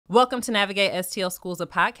Welcome to Navigate STL Schools, a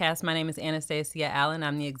podcast. My name is Anastasia Allen.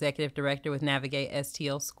 I'm the executive director with Navigate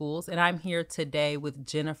STL Schools, and I'm here today with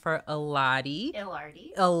Jennifer Ilardi.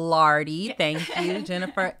 Ilardi, thank you,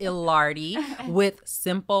 Jennifer Ilardi, with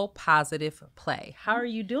Simple Positive Play. How are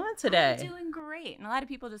you doing today? I'm doing great, and a lot of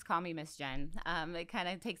people just call me Miss Jen. It kind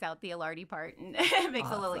of takes out the Ilardi part and it makes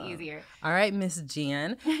it a little easier. All right, Miss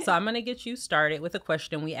Jen. So I'm going to get you started with a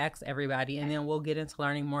question we ask everybody, and then we'll get into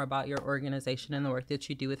learning more about your organization and the work that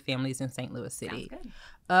you do with families in St. Louis City.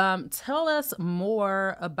 Sounds good. Tell us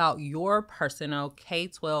more about your personal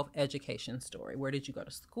K-12 education story. Where did you go to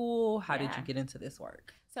school? How did you get into this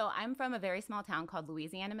work? So I'm from a very small town called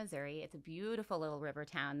Louisiana, Missouri. It's a beautiful little river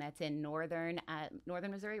town that's in northern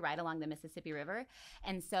Missouri, right along the Mississippi River.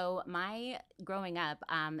 And so my growing up,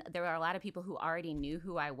 there were a lot of people who already knew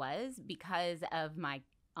who I was because of my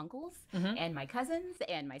uncles and my cousins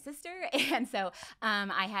and my sister. And so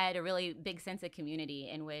I had a really big sense of community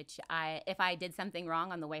in which if I did something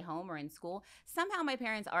wrong on the way home or in school, somehow my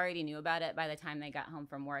parents already knew about it by the time they got home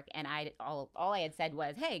from work. And all I had said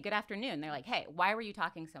was, "Hey, good afternoon." They're like, "Hey, why were you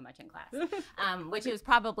talking so much in class?" Which was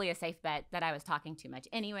probably a safe bet that I was talking too much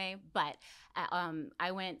anyway. But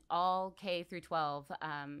I went all K through 12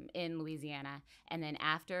 in Louisiana. And then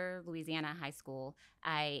after Louisiana high school,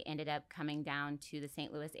 I ended up coming down to the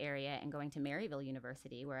St. Louis area and going to Maryville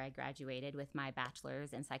University, where I graduated with my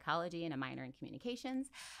bachelor's in psychology and a minor in communications.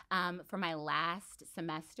 For my last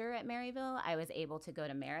semester at Maryville, I was able to go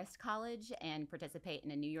to Marist College and participate in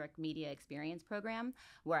a New York Media Experience program,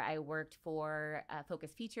 where I worked for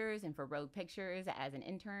Focus Features and for Rogue Pictures as an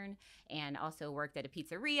intern, and also worked at a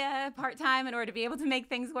pizzeria part-time in order to be able to make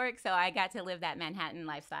things work. So I got to live that Manhattan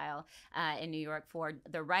lifestyle in New York for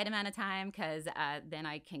the right amount of time, because then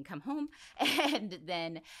I can come home. And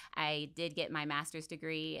then I did get my master's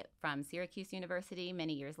degree from Syracuse University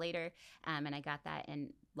many years later, and I got that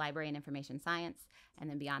in library and information science. And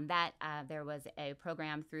then beyond that, there was a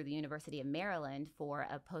program through the University of Maryland for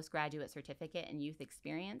a postgraduate certificate in youth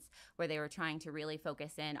experience, where they were trying to really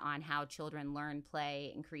focus in on how children learn,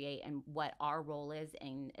 play, and create, and what our role is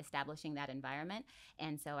in establishing that environment.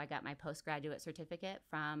 And so I got my postgraduate certificate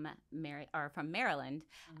from Maryland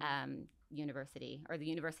University, or the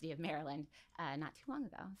University of Maryland, not too long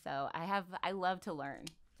ago. So I love to learn.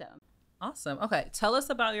 So. Awesome. Okay. Tell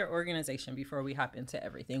us about your organization before we hop into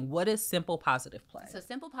everything. What is Simple Positive Play? So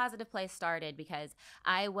Simple Positive Play started because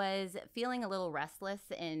I was feeling a little restless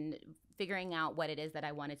in figuring out what it is that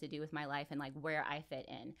I wanted to do with my life and like where I fit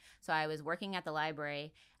in. So I was working at the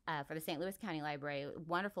library for the St. Louis County Library, a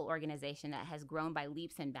wonderful organization that has grown by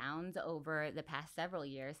leaps and bounds over the past several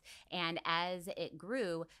years. And as it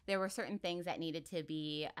grew, there were certain things that needed to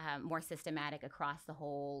be more systematic across the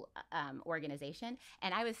whole organization.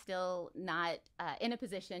 And I was still not in a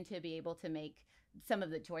position to be able to make some of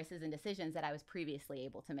the choices and decisions that I was previously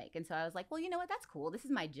able to make. And so I was like, well, you know what? That's cool. This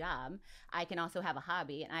is my job. I can also have a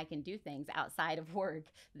hobby, and I can do things outside of work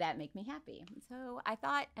that make me happy. So I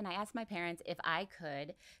thought, and I asked my parents if I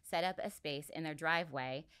could set up a space in their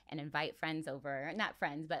driveway and invite friends over, not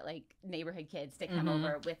friends, but like neighborhood kids to come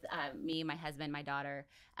over with me, my husband, my daughter,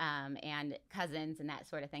 and cousins and that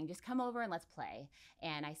sort of thing. Just come over and let's play.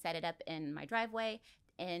 And I set it up in my driveway.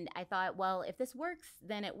 And I thought, well, if this works,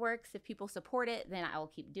 then it works. If people support it, then I will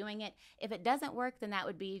keep doing it. If it doesn't work, then that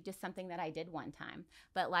would be just something that I did one time.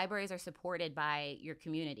 But libraries are supported by your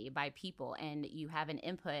community, by people, and you have an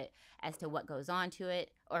input as to what goes on to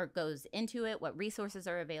it or goes into it, what resources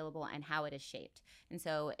are available, and how it is shaped. And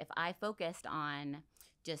so if I focused on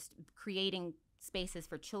just creating spaces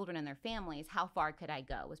for children and their families, how far could I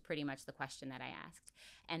go was pretty much the question that I asked.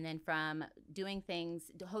 And then from doing things,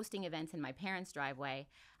 hosting events in my parents' driveway,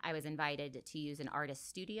 I was invited to use an artist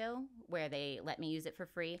studio where they let me use it for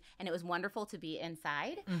free. And it was wonderful to be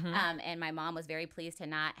inside. And my mom was very pleased to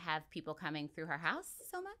not have people coming through her house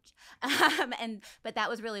so much. But that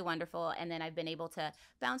was really wonderful. And then I've been able to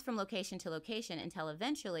bounce from location to location until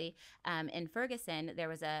eventually in Ferguson, there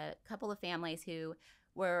was a couple of families who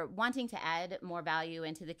were wanting to add more value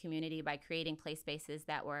into the community by creating play spaces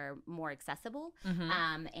that were more accessible.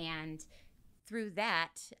 And through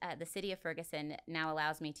that, the city of Ferguson now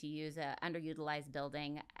allows me to use an underutilized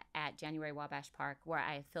building at January Wabash Park, where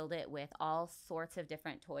I filled it with all sorts of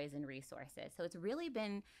different toys and resources. So it's really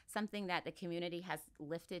been something that the community has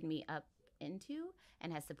lifted me up into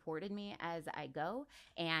and has supported me as I go.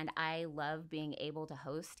 And I love being able to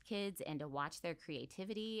host kids and to watch their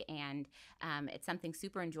creativity. And it's something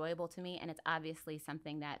super enjoyable to me. And it's obviously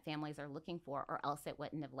something that families are looking for, or else it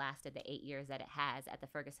wouldn't have lasted the 8 years that it has at the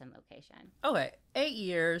Ferguson location. Okay, 8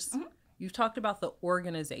 years. You've talked about the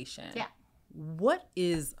organization. Yeah. What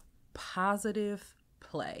is positive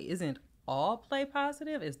play? Isn't all play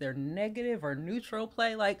positive? Is there negative or neutral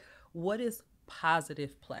play? Like, what is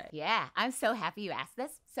positive play? Yeah, I'm so happy you asked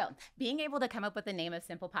this. So, being able to come up with the name of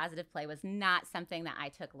Simple Positive Play was not something that I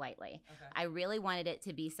took lightly. Okay. I really wanted it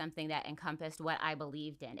to be something that encompassed what I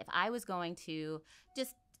believed in. If I was going to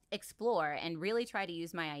just explore and really try to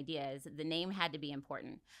use my ideas, the name had to be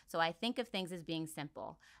important. So I think of things as being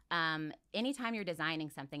simple. Anytime you're designing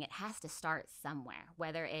something, it has to start somewhere,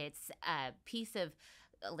 whether it's a piece of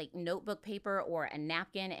like notebook paper or a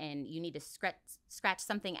napkin, and you need to scratch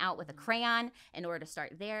something out with a crayon in order to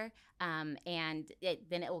start there, and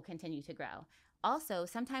then it will continue to grow. Also,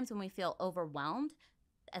 sometimes when we feel overwhelmed,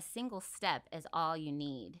 a single step is all you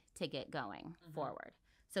need to get going forward.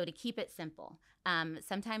 So to keep it simple,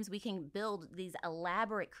 sometimes we can build these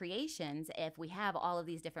elaborate creations if we have all of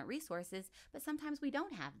these different resources, but sometimes we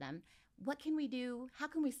don't have them. What can we do? How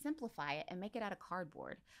can we simplify it and make it out of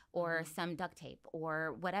cardboard or some duct tape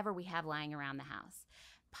or whatever we have lying around the house?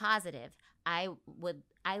 Positive. I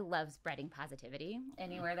love spreading positivity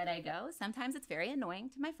anywhere that I go. Sometimes it's very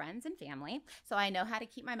annoying to my friends and family, so I know how to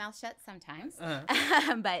keep my mouth shut sometimes.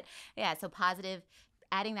 But yeah, so positive,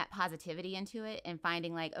 adding that positivity into it and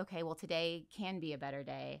finding like, okay, well, today can be a better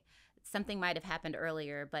day. Something might have happened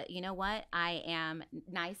earlier, but you know what? I am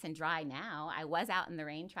nice and dry now. I was out in the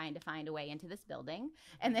rain trying to find a way into this building.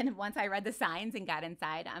 And then once I read the signs and got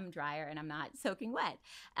inside, I'm drier and I'm not soaking wet.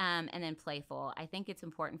 And then playful. I think it's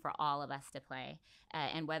important for all of us to play.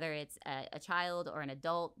 And whether it's a child or an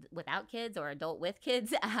adult without kids or adult with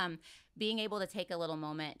kids, being able to take a little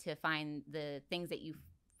moment to find the things that you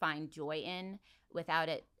find joy in without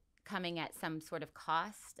it coming at some sort of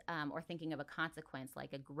cost, or thinking of a consequence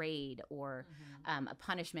like a grade or a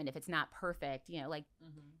punishment if it's not perfect,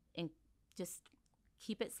 and just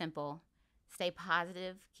keep it simple, stay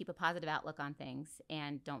positive, keep a positive outlook on things,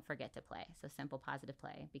 and don't forget to play. So Simple Positive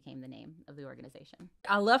Play became the name of the organization.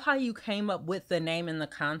 I love how you came up with the name and the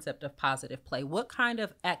concept of positive play. What kind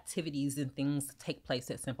of activities and things take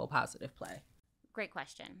place at Simple Positive Play? Great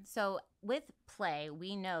question. So with play,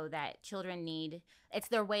 we know that children it's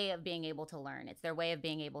their way of being able to learn. It's their way of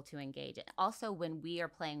being able to engage. And also when we are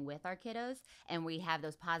playing with our kiddos and we have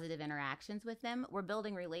those positive interactions with them, we're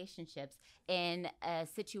building relationships in a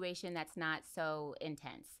situation that's not so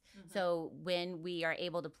intense. So when we are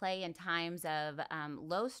able to play in times of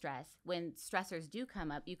low stress, when stressors do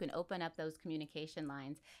come up, you can open up those communication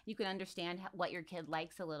lines. You can understand what your kid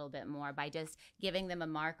likes a little bit more by just giving them a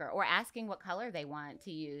marker or asking what color they want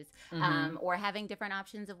to use, or having different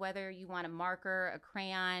options of whether you want a marker, a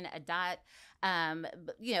crayon, a dot,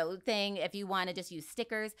 thing, if you want to just use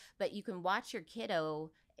stickers. But you can watch your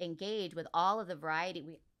kiddo engage with all of the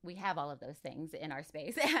variety. We have all of those things in our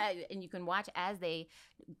space and you can watch as they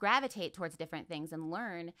gravitate towards different things and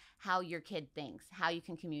learn how your kid thinks, how you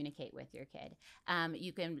can communicate with your kid.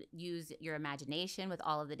 You can use your imagination with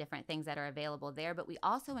all of the different things that are available there, but we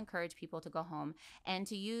also encourage people to go home and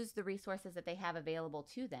to use the resources that they have available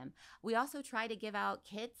to them. We also try to give out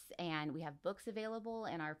kits, and we have books available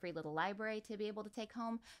in our free little library to be able to take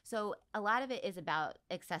home. So a lot of it is about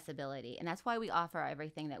accessibility, and that's why we offer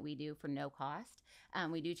everything that we do for no cost.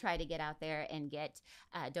 We do try to get out there and get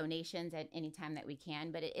donations at any time that we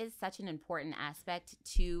can, but it is such an important aspect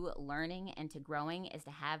to learning and to growing, is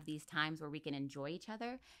to have these times where we can enjoy each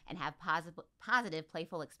other and have positive,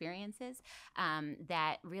 playful experiences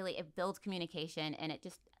that really, it builds communication, and it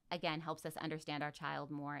just, again, helps us understand our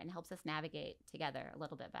child more and helps us navigate together a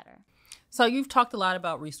little bit better. So you've talked a lot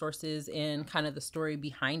about resources and kind of the story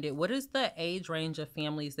behind it. What is the age range of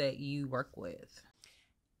families that you work with?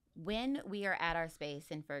 When we are at our space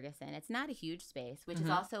in Ferguson, it's not a huge space, which is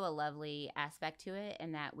also a lovely aspect to it,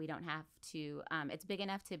 in that we don't have to, it's big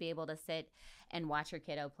enough to be able to sit and watch your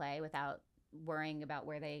kiddo play without worrying about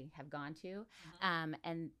where they have gone to.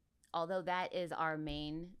 And although that is our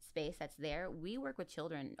main space that's there, we work with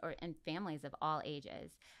children and families of all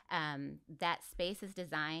ages. That space is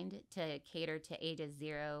designed to cater to ages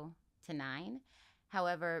 0 to 9.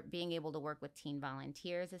 However, being able to work with teen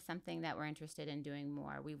volunteers is something that we're interested in doing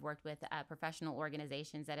more. We've worked with professional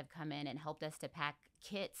organizations that have come in and helped us to pack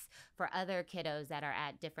kits for other kiddos that are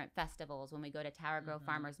at different festivals. When we go to Tower Grove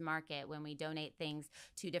Farmers Market, when we donate things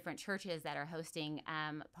to different churches that are hosting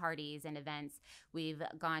parties and events. We've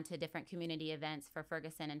gone to different community events for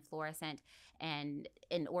Ferguson and Florissant. And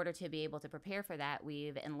in order to be able to prepare for that,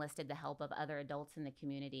 we've enlisted the help of other adults in the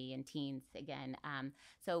community and teens again.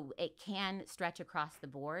 So it can stretch across the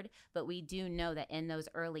board, but we do know that in those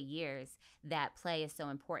early years, that play is so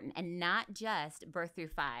important. And not just birth through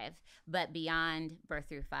 5, but beyond birth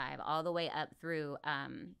through 5, all the way up through,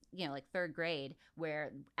 like 3rd grade,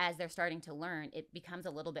 where as they're starting to learn, it becomes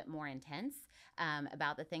a little bit more intense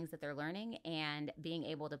about the things that they're learning, and being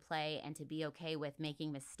able to play and to be okay with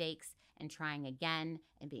making mistakes and trying again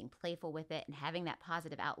and being playful with it and having that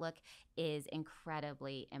positive outlook is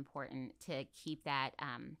incredibly important to keep that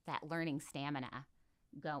learning stamina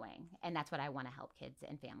going. And that's what I want to help kids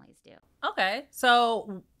and families do. Okay.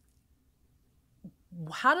 So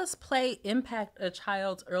how does play impact a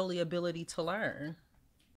child's early ability to learn?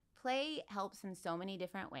 Play helps in so many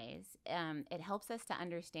different ways. It helps us to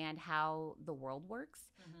understand how the world works.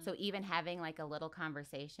 Mm-hmm. So even having like a little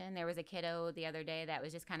conversation, there was a kiddo the other day that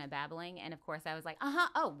was just kind of babbling. And of course I was like,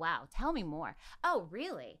 oh, wow, tell me more. Oh,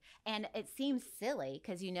 really? And it seems silly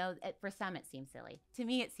because, for some it seems silly. To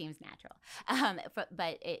me, it seems natural.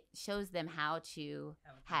 But it shows them how to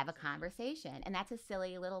have a conversation. And that's a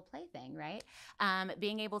silly little play thing, right?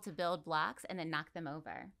 Being able to build blocks and then knock them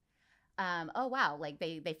over. Oh, wow, like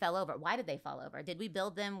they fell over. Why did they fall over? Did we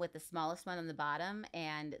build them with the smallest one on the bottom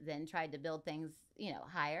and then tried to build things,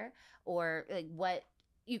 higher? Or like what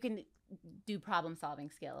you can do problem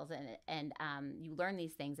solving skills and you learn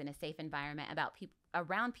these things in a safe environment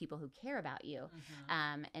around people who care about you.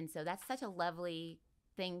 Mm-hmm. And so that's such a lovely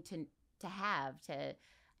thing to have,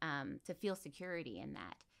 to feel security in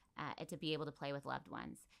that. And to be able to play with loved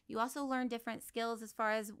ones. You also learn different skills as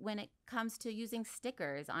far as when it comes to using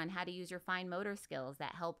stickers on how to use your fine motor skills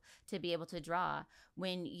that help to be able to draw.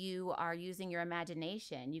 When you are using your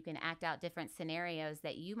imagination, you can act out different scenarios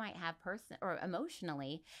that you might have or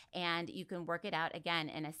emotionally, and you can work it out again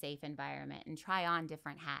in a safe environment and try on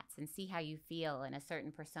different hats and see how you feel in a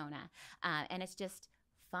certain persona. And it's just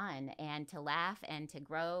fun, and to laugh and to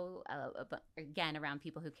grow again around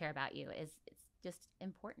people who care about you is just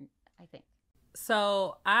important, I think.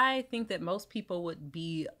 So I think that most people would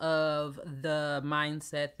be of the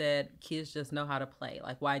mindset that kids just know how to play.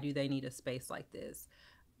 Like, why do they need a space like this?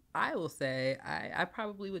 I will say I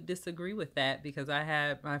probably would disagree with that, because I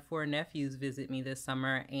had my 4 nephews visit me this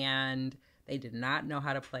summer and they did not know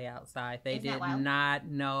how to play outside. They did not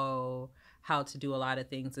know how to do a lot of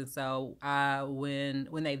things. And so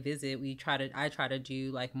when they visit, I try to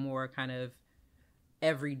do like more kind of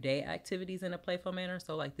everyday activities in a playful manner.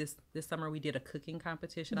 So like this summer we did a cooking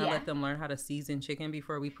competition. Yeah. I let them learn how to season chicken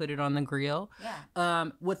before we put it on the grill. Yeah.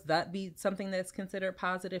 Would that be something that's considered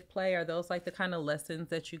positive play? Are those like the kind of lessons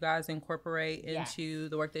that you guys incorporate into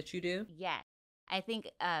the work that you do? Yes. I think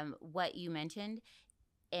what you mentioned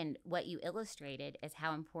and what you illustrated is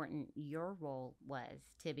how important your role was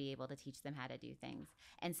to be able to teach them how to do things.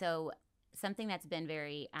 And so something that's been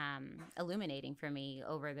very illuminating for me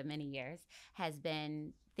over the many years has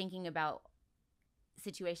been thinking about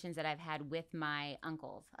situations that I've had with my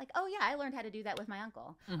uncles. Like, oh yeah, I learned how to do that with my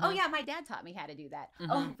uncle. Mm-hmm. Oh yeah, my dad taught me how to do that.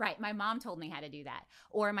 Mm-hmm. Oh right, my mom told me how to do that.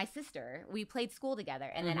 Or my sister, we played school together,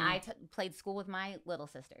 and then I played school with my little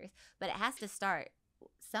sisters. But it has to start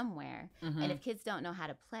somewhere. Mm-hmm. And if kids don't know how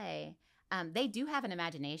to play, they do have an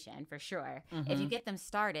imagination for sure. Mm-hmm. If you get them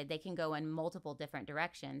started, they can go in multiple different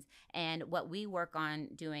directions. And what we work on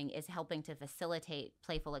doing is helping to facilitate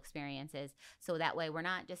playful experiences. So that way we're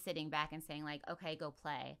not just sitting back and saying like, okay, go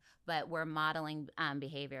play, but we're modeling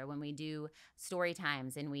behavior. When we do story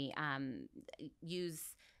times and we use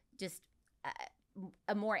just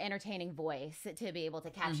a more entertaining voice to be able to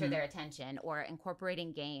capture their attention, or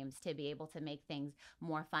incorporating games to be able to make things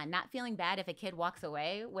more fun. Not feeling bad if a kid walks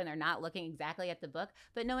away when they're not looking exactly at the book,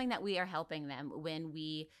 but knowing that we are helping them when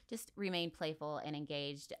we just remain playful and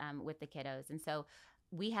engaged with the kiddos. And so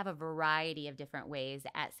we have a variety of different ways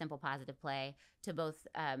at Simple Positive Play to both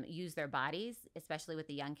use their bodies, especially with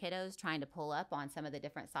the young kiddos, trying to pull up on some of the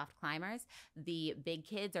different soft climbers. The big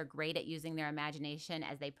kids are great at using their imagination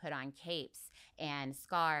as they put on capes and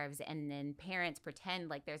scarves, and then parents pretend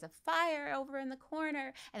like there's a fire over in the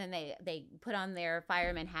corner, and then they put on their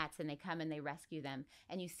fireman hats and they come and they rescue them.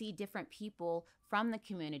 And you see different people from the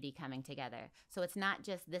community coming together. So it's not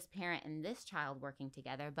just this parent and this child working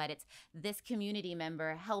together, but it's this community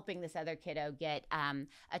member helping this other kiddo get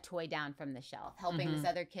a toy down from the shelf, helping this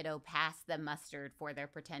other kiddo pass the mustard for their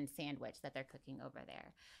pretend sandwich that they're cooking over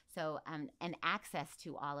there. So and access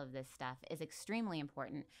to all of this stuff is extremely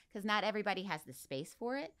important, because not everybody has the the space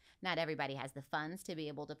for it. Not everybody has the funds to be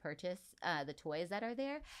able to purchase the toys that are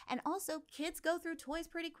there. And also, kids go through toys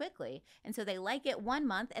pretty quickly. And so they like it 1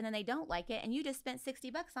 month and then they don't like it. And you just spent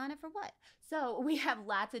 $60 on it for what? So we have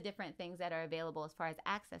lots of different things that are available as far as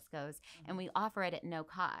access goes. And we offer it at no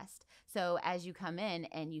cost. So as you come in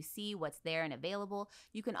and you see what's there and available,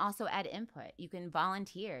 you can also add input. You can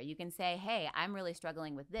volunteer. You can say, hey, I'm really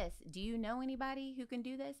struggling with this. Do you know anybody who can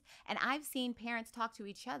do this? And I've seen parents talk to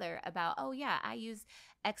each other about, oh yeah, I use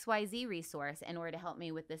XYZ resource in order to help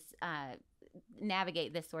me with this,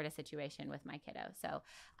 navigate this sort of situation with my kiddo. So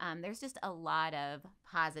there's just a lot of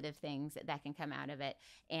positive things that can come out of it.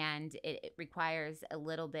 And it requires a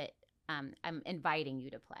little bit, I'm inviting you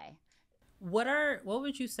to play. What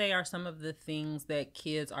would you say are some of the things that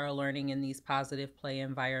kids are learning in these positive play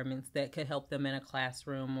environments that could help them in a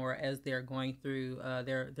classroom or as they're going through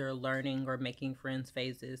their learning or making friends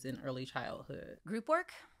phases in early childhood? Group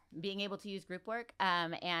work. Being able to use group work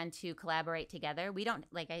and to collaborate together. We don't,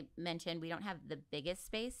 like I mentioned, we don't have the biggest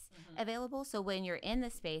space available. So when you're in the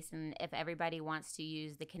space, and if everybody wants to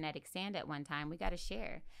use the kinetic sand at one time, we got to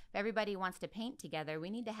share. If everybody wants to paint together, we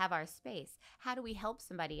need to have our space. How do we help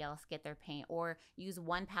somebody else get their paint, or use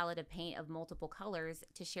one palette of paint of multiple colors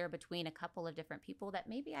to share between a couple of different people that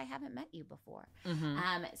maybe I haven't met you before?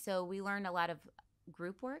 So we learned a lot of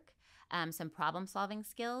group work. Some problem-solving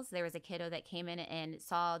skills. There was a kiddo that came in and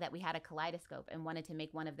saw that we had a kaleidoscope and wanted to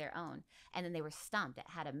make one of their own. And then they were stumped at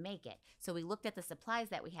how to make it. So we looked at the supplies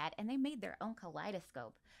that we had, and they made their own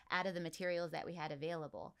kaleidoscope out of the materials that we had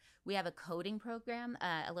available. We have a coding program,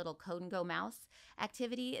 a little code and go mouse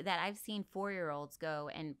activity that I've seen 4-year-olds go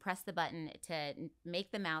and press the button to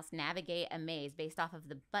make the mouse navigate a maze based off of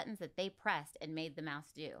the buttons that they pressed and made the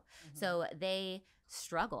mouse do. So they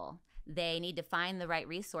struggle. They need to find the right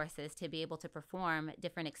resources to be able to perform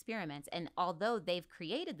different experiments. And although they've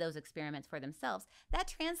created those experiments for themselves, that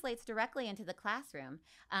translates directly into the classroom,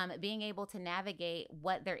 being able to navigate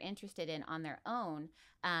what they're interested in on their own,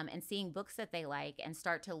 and seeing books that they like and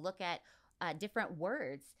start to look at different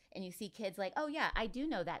words. And you see kids like, oh yeah, I do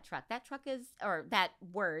know that truck. That truck is, or that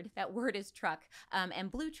word is truck,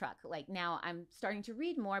 and blue truck. Like now I'm starting to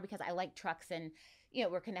read more because I like trucks, and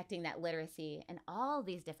we're connecting that literacy, and all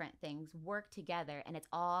these different things work together, and it's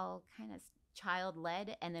all kind of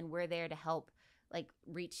child-led, and then we're there to help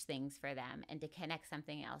reach things for them and to connect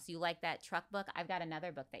something else. You like that truck book? I've got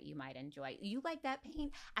another book that you might enjoy. You like that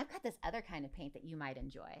paint? I've got this other kind of paint that you might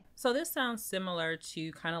enjoy. So this sounds similar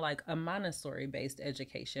to kind of like a Montessori-based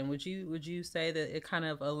education. Would you say that it kind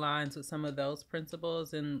of aligns with some of those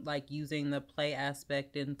principles and like using the play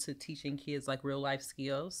aspect into teaching kids like real life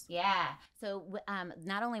skills? Yeah. So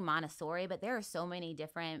not only Montessori, but there are so many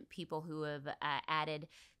different people who have added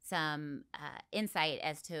some insight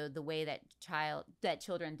as to the way that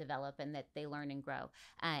children develop and that they learn and grow.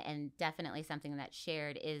 And definitely something that's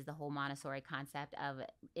shared is the whole Montessori concept of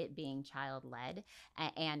it being child-led.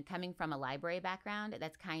 And coming from a library background,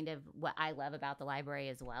 that's kind of what I love about the library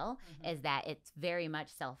as well, is that it's very much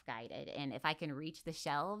self-guided. And if I can reach the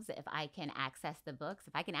shelves, if I can access the books,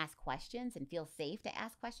 if I can ask questions and feel safe to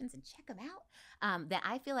ask questions and check them out, then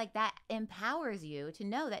I feel like that empowers you to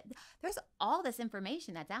know that there's all this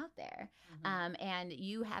information that's out there, and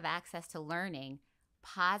you have access to learning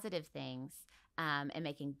positive things and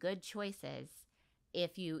making good choices.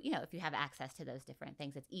 If you have access to those different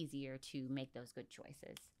things, it's easier to make those good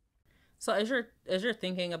choices. So as you're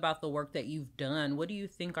thinking about the work that you've done, what do you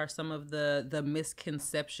think are some of the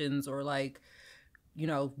misconceptions or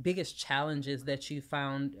biggest challenges that you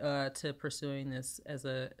found to pursuing this as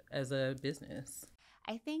a business?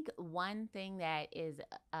 I think one thing that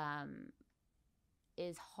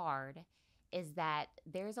is hard is that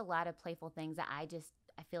there's a lot of playful things that I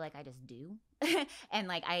feel like I just do.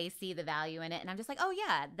 And I see the value in it, and I'm just like, oh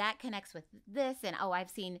yeah, that connects with this, and oh, I've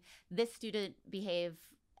seen this student behave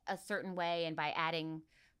a certain way, and by adding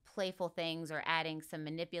playful things or adding some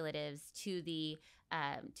manipulatives to the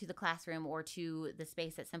classroom or to the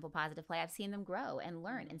space at Simple Positive Play, I've seen them grow and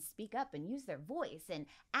learn and speak up and use their voice and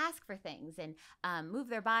ask for things and move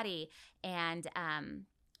their body. And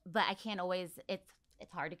but I can't always.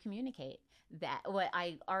 It's hard to communicate that what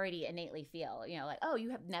I already innately feel. Oh, you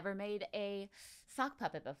have never made a sock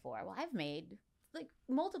puppet before. Well, I've made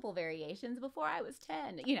multiple variations before I was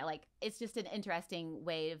 10. It's just an interesting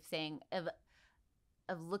way of saying of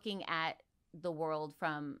looking at the world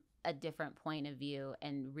from a different point of view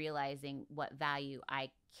and realizing what value I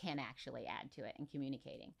can actually add to it and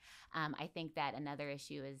communicating. I think that another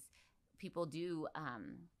issue is people do,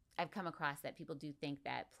 I've come across that people do think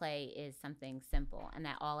that play is something simple and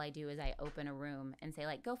that all I do is I open a room and say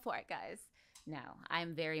go for it, guys. No,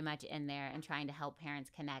 I'm very much in there and trying to help parents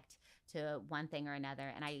connect to one thing or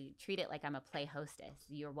another. And I treat it like I'm a play hostess.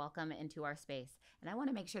 You're welcome into our space. And I want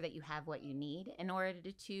to make sure that you have what you need in order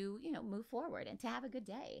to move forward and to have a good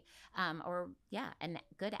day, a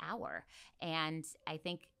good hour. And I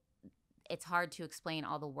think it's hard to explain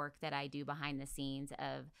all the work that I do behind the scenes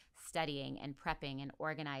of studying and prepping and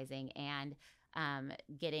organizing and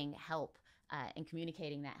getting help and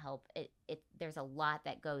communicating that help. There's a lot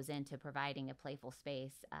that goes into providing a playful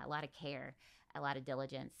space, a lot of care, a lot of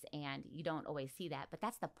diligence, and you don't always see that, but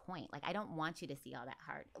that's the point. Like, I don't want you to see all that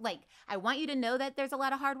hard. Like, I want you to know that there's a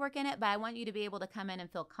lot of hard work in it, but I want you to be able to come in and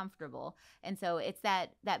feel comfortable. And so it's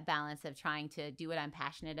that balance of trying to do what I'm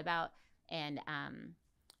passionate about and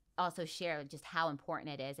also share just how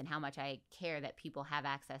important it is and how much I care that people have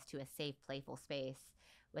access to a safe, playful space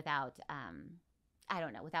without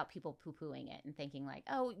without people poo-pooing it and thinking like,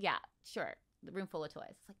 oh yeah, sure, the room full of toys.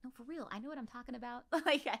 It's like, no, for real, I know what I'm talking about.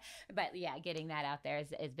 But yeah, getting that out there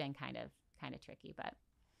has been kind of tricky, but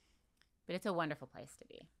it's a wonderful place to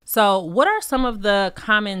be. So what are some of the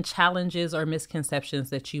common challenges or misconceptions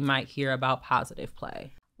that you might hear about positive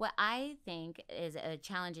play? What I think is a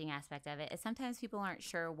challenging aspect of it is sometimes people aren't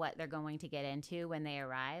sure what they're going to get into when they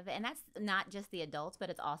arrive. And that's not just the adults, but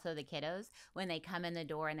it's also the kiddos when they come in the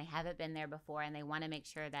door and they haven't been there before and they want to make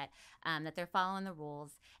sure that that they're following the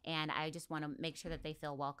rules. And I just want to make sure that they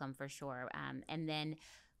feel welcome for sure. And then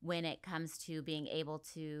when it comes to being able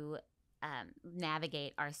to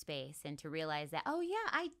navigate our space and to realize that, oh yeah,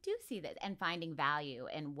 I do see that, and finding value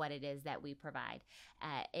in what it is that we provide.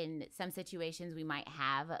 In some situations, we might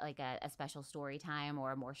have like a special story time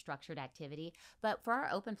or a more structured activity, but for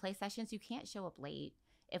our open play sessions, you can't show up late.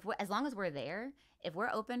 As long as we're there, if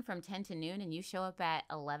we're open from 10 to noon and you show up at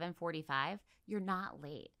 11:45, you're not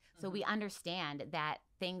late. So we understand that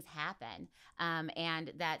things happen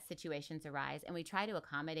and that situations arise, and we try to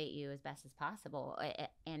accommodate you as best as possible.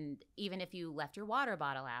 And even if you left your water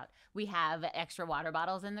bottle out, we have extra water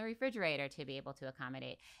bottles in the refrigerator to be able to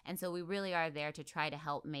accommodate. And so we really are there to try to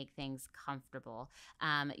help make things comfortable.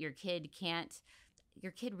 Your kid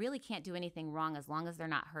really can't do anything wrong as long as they're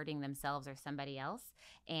not hurting themselves or somebody else.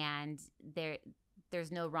 And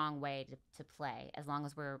there's no wrong way to play as long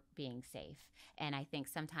as we're being safe. And I think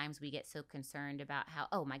sometimes we get so concerned about how,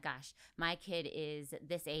 oh my gosh, my kid is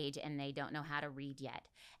this age and they don't know how to read yet.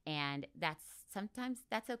 And sometimes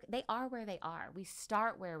that's okay. They are where they are. We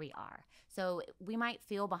start where we are. So we might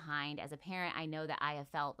feel behind. As a parent, I know that I have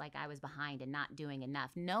felt like I was behind and not doing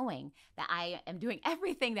enough, knowing that I am doing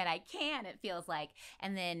everything that I can, it feels like.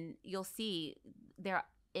 And then you'll see there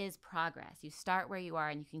is progress. You start where you are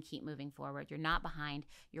and you can keep moving forward. You're not behind.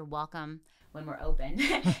 You're welcome when we're open.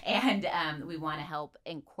 And we want to help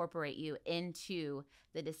incorporate you into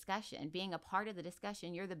the discussion. Being a part of the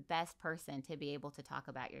discussion, you're the best person to be able to talk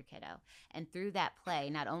about your kiddo. And through that play,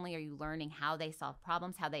 not only are you learning how they solve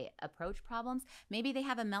problems, how they approach problems, maybe they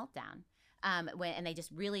have a meltdown. And they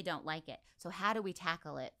just really don't like it. So how do we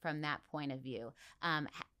tackle it from that point of view?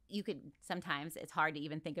 Sometimes it's hard to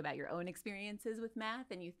even think about your own experiences with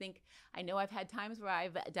math. And you think, I know I've had times where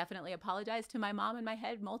I've definitely apologized to my mom in my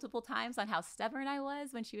head multiple times on how stubborn I was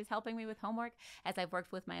when she was helping me with homework as I've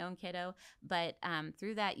worked with my own kiddo. But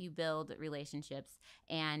through that, you build relationships.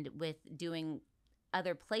 And with doing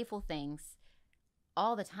other playful things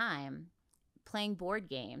all the time, playing board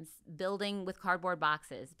games, building with cardboard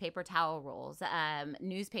boxes, paper towel rolls,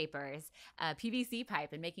 newspapers, PVC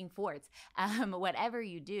pipe, and making forts. Whatever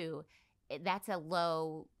you do, that's a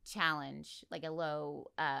low challenge, like a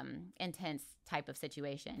low intense type of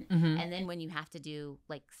situation. Mm-hmm. And then when you have to do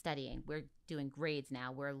like studying, we're doing grades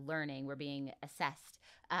now, we're learning, we're being assessed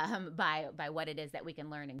by what it is that we can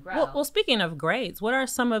learn and grow. Well, speaking of grades, what are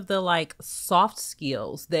some of the like soft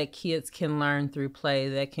skills that kids can learn through play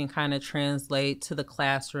that can kind of translate to the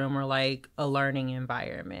classroom or like a learning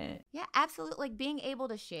environment? Yeah, absolutely. Like being able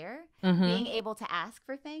to share, mm-hmm. being able to ask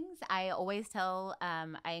for things. I always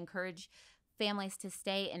I encourage families to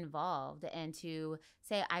stay involved and to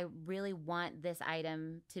say, I really want this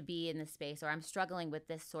item to be in this space, or I'm struggling with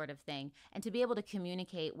this sort of thing, and to be able to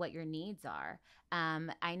communicate what your needs are.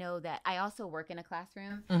 I know that I also work in a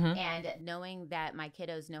classroom, mm-hmm. and knowing that my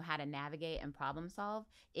kiddos know how to navigate and problem solve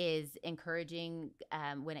is encouraging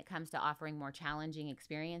when it comes to offering more challenging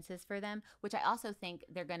experiences for them, which I also think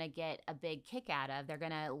they're going to get a big kick out of. They're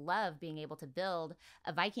going to love being able to build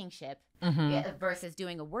a Viking ship, mm-hmm. versus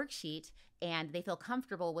doing a worksheet, and they feel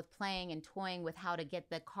comfortable with playing and toying with how to get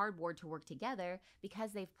the cardboard to work together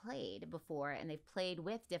because they've played before and they've played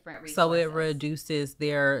with different resources. So it reduces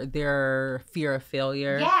their fear of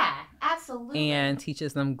failure. Yeah, absolutely. Absolutely. And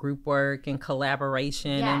teaches them group work and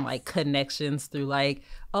collaboration and like connections through like,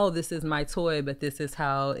 oh, this is my toy, but this is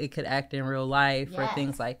how it could act in real life or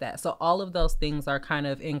things like that. So all of those things are kind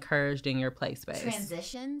of encouraged in your play space.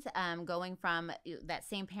 Transitions, going from that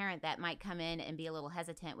same parent that might come in and be a little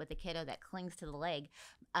hesitant with a kiddo that clings to the leg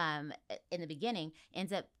in the beginning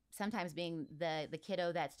ends up sometimes being the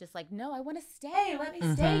kiddo that's just like, no, I want to stay. Let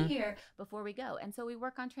me stay here before we go. And so we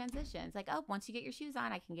work on transitions. Like, oh, once you get your shoes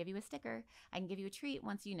on, I can give you a sticker. I can give you a treat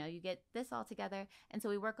once you get this all together. And so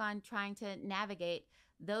we work on trying to navigate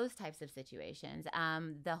those types of situations.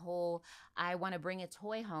 The whole, I want to bring a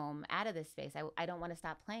toy home out of this space. I don't want to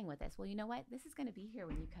stop playing with this. Well, you know what? This is going to be here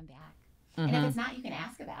when you come back. And if it's not, you can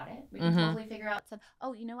ask about it. We can totally figure out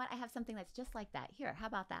oh, you know what? I have something that's just like that. Here, how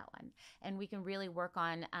about that one? And we can really work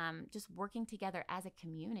on just working together as a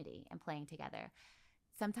community and playing together.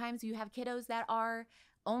 Sometimes you have kiddos that are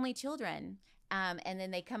only children. And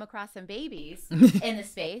then they come across some babies in the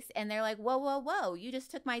space and they're like, whoa, whoa, whoa, you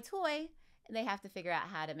just took my toy. And they have to figure out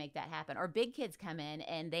how to make that happen. Or big kids come in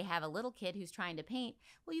and they have a little kid who's trying to paint.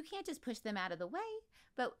 Well, you can't just push them out of the way.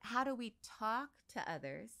 But how do we talk to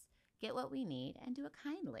others, get what we need, and do it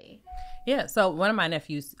kindly? Yeah, so one of my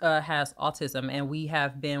nephews has autism, and we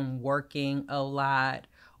have been working a lot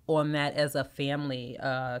on that as a family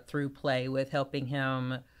through play, with helping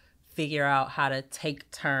him figure out how to take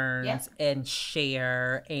turns and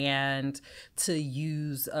share, and to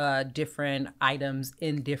use different items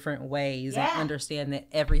in different ways, and understand that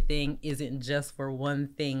everything isn't just for one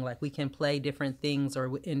thing. Like, we can play different things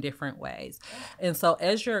or in different ways. And so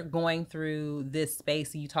as you're going through this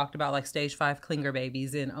space, you talked about like stage 5 clinger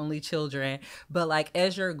babies and only children, but like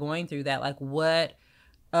as you're going through that, like what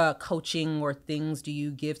coaching or things do you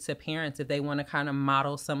give to parents if they want to kind of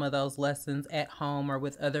model some of those lessons at home or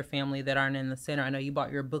with other family that aren't in the center? I know you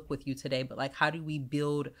brought your book with you today, but like, how do we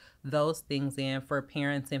build those things in for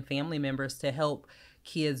parents and family members to help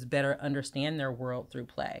kids better understand their world through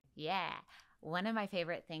play? Yeah. One of my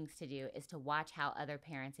favorite things to do is to watch how other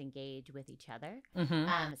parents engage with each other.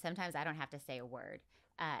 Sometimes I don't have to say a word,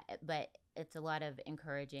 but it's a lot of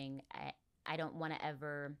encouraging. I don't want to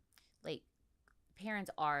ever, like,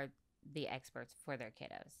 parents are the experts for their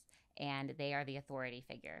kiddos and they are the authority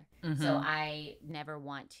figure. So I never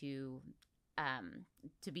want to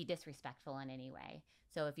be disrespectful in any way.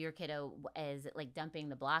 So if your kiddo is like dumping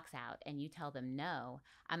the blocks out and you tell them no,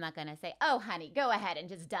 I'm not going to say, oh, honey, go ahead and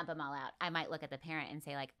just dump them all out. I might look at the parent and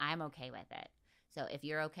say, like, I'm okay with it. So if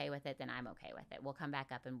you're okay with it, then I'm okay with it. We'll come back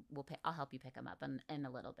up and I'll help you pick them up in a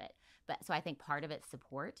little bit. But so I think part of it's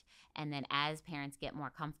support. And then as parents get more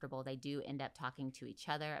comfortable, they do end up talking to each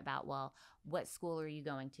other about, well, what school are you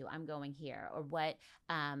going to? I'm going here. Or what,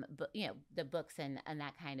 the books and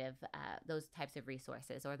that kind of, those types of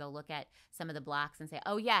resources. Or they'll look at some of the blocks and say,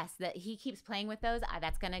 oh, yes, that he keeps playing with those.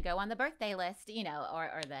 That's going to go on the birthday list,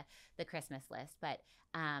 or the Christmas list. But,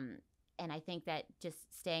 and I think that just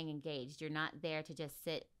staying engaged, you're not there to just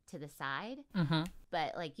sit to the side.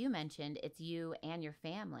 But like you mentioned, it's you and your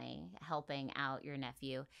family helping out your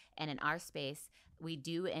nephew. And in our space, we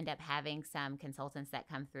do end up having some consultants that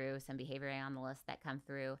come through, some behavior analysts that come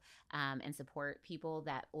through and support people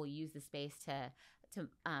that will use the space to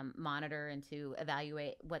monitor and to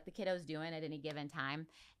evaluate what the kiddo's doing at any given time.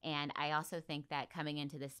 And I also think that coming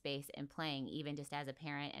into this space and playing, even just as a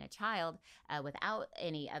parent and a child, without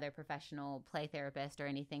any other professional play therapist or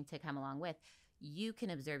anything to come along with, you can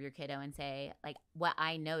observe your kiddo and say, like, what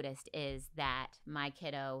I noticed is that my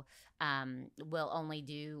kiddo will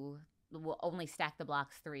only stack the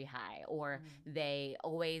blocks 3 high, or they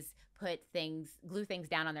always glue things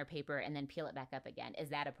down on their paper and then peel it back up again. Is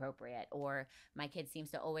that appropriate? Or my kid seems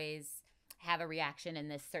to always have a reaction in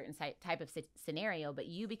this certain type of scenario, but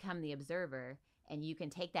you become the observer and you can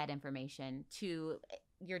take that information to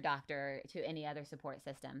your doctor, to any other support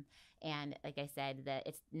system. And like I said, that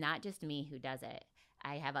it's not just me who does it.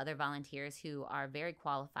 I have other volunteers who are very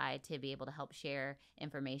qualified to be able to help share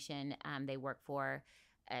information. They work for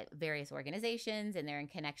various organizations and they're in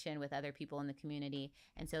connection with other people in the community.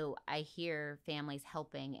 And so I hear families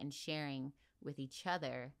helping and sharing with each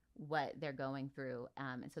other what they're going through.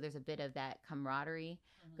 And so there's a bit of that camaraderie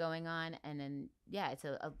going on. And then,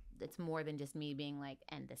 it's more than just me being like,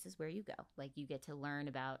 and this is where you go. Like, you get to learn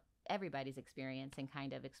about everybody's experience and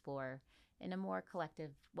kind of explore in a more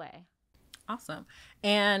collective way. Awesome.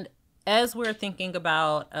 And as we're thinking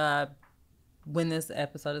about when this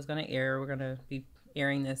episode is going to air, we're going to be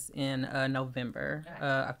airing this in November,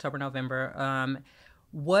 October, November.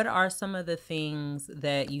 What are some of the things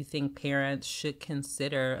that you think parents should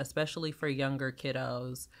consider, especially for younger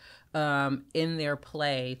kiddos, in their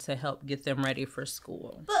play to help get them ready for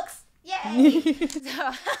school? Books. Yay!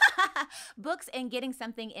 So, books and getting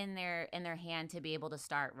something in their hand to be able to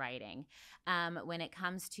start writing. When it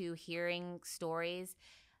comes to hearing stories,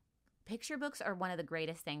 picture books are one of the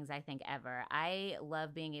greatest things I think ever. I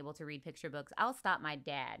love being able to read picture books. I'll stop my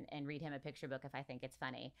dad and read him a picture book if I think it's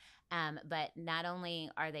funny. But not only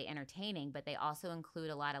are they entertaining, but they also include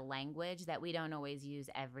a lot of language that we don't always use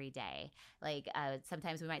every day. Like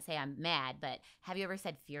sometimes we might say I'm mad, but have you ever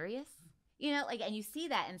said furious? You know, like, and you see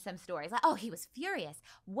that in some stories, like, oh, he was furious.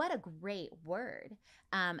 What a great word.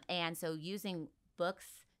 And so using books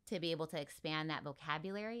to be able to expand that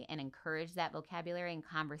vocabulary and encourage that vocabulary and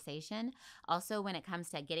conversation. Also, when it comes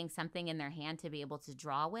to getting something in their hand to be able to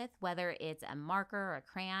draw with, whether it's a marker or a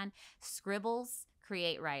crayon, scribbles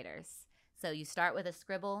create writers. So you start with a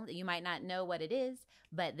scribble. You might not know what it is,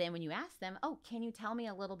 but then when you ask them, oh, can you tell me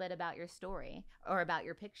a little bit about your story or about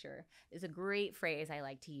your picture, is a great phrase I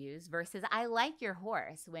like to use versus I like your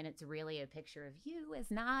horse, when it's really a picture of you is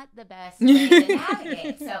not the best way to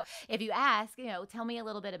navigate. So if you ask, you know, tell me a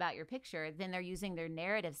little bit about your picture, then they're using their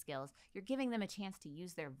narrative skills. You're giving them a chance to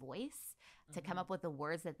use their voice to come up with the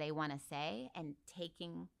words that they want to say and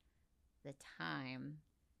taking the time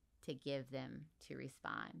to give them to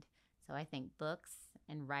respond. So I think books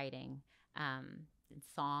and writing, and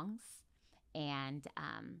songs, and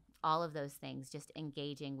all of those things, just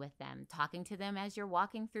engaging with them, talking to them as you're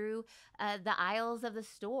walking through the aisles of the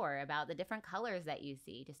store about the different colors that you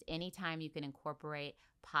see. Just anytime you can incorporate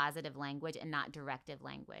positive language and not directive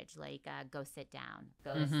language, like go sit down,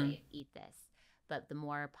 go to sleep, eat this. But the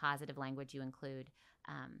more positive language you include,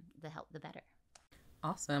 the better.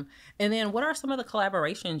 Awesome. And then what are some of the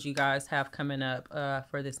collaborations you guys have coming up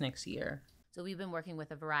for this next year? So we've been working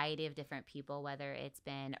with a variety of different people, whether it's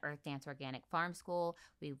been Earth Dance Organic Farm School,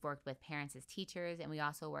 we've worked with parents as teachers, and we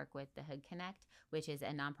also work with the Hood Connect, which is a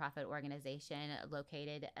nonprofit organization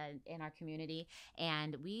located in our community.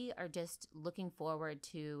 And we are just looking forward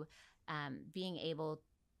to being able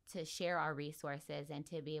to share our resources and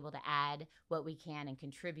to be able to add what we can and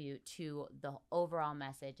contribute to the overall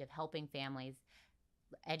message of helping families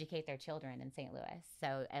educate their children in St. Louis.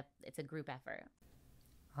 So it's a group effort.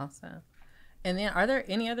 Awesome. And then are there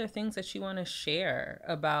any other things that you want to share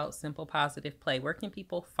about Simple Positive Play? Where can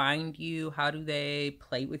people find you? How do they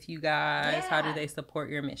play with you guys? How do they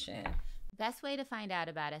support your mission? Best way to find out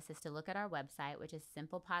about us is to look at our website, which is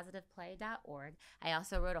simplepositiveplay.org. I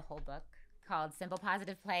also wrote a whole book called Simple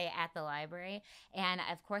Positive Play at the Library. And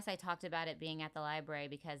of course, I talked about it being at the library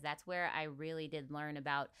because that's where I really did learn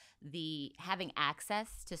about having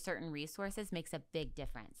access to certain resources makes a big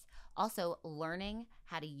difference. Also, learning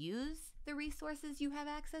how to use the resources you have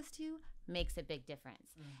access to makes a big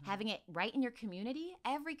difference. Having it right in your community,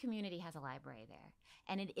 every community has a library there.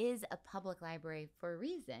 And it is a public library for a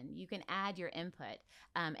reason. You can add your input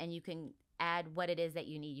and you can add what it is that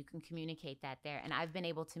you need. You can communicate that there. And I've been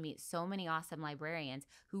able to meet so many awesome librarians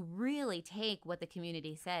who really take what the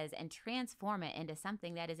community says and transform it into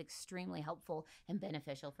something that is extremely helpful and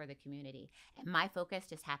beneficial for the community. And my focus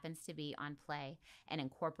just happens to be on play and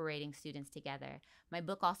incorporating students together. My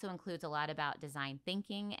book also includes a lot about design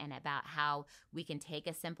thinking and about how we can take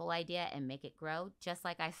a simple idea and make it grow, just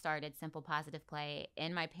like I started Simple Positive Play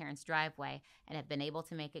in my parents' driveway and have been able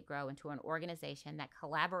to make it grow into an organization that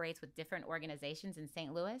collaborates with different organizations in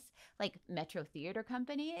St. Louis, like Metro Theater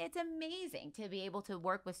Company. It's amazing to be able to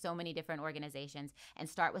work with so many different organizations and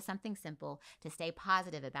start with something simple, to stay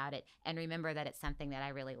positive about it, and remember that it's something that I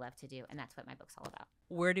really love to do. And that's what my book's all about.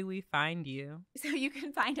 Where do we find you? So you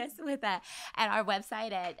can find us at our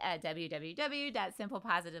website at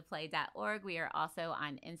www.simplepositiveplay.org. We are also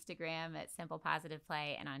on Instagram at Simple Positive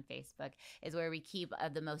Play, and on Facebook is where we keep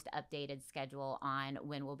the most updated schedule on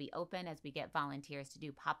when we'll be open, as we get volunteers to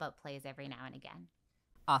do pop-up plays every now and again.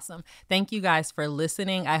 Awesome. Thank you guys for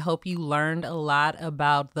listening. I hope you learned a lot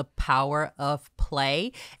about the power of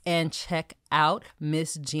play, and check out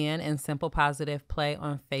Miss Jen and Simple Positive Play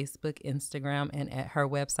on Facebook, Instagram, and at her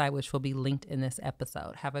website, which will be linked in this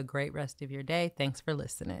episode. Have a great rest of your day. Thanks for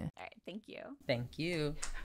listening. All right. Thank you. Thank you.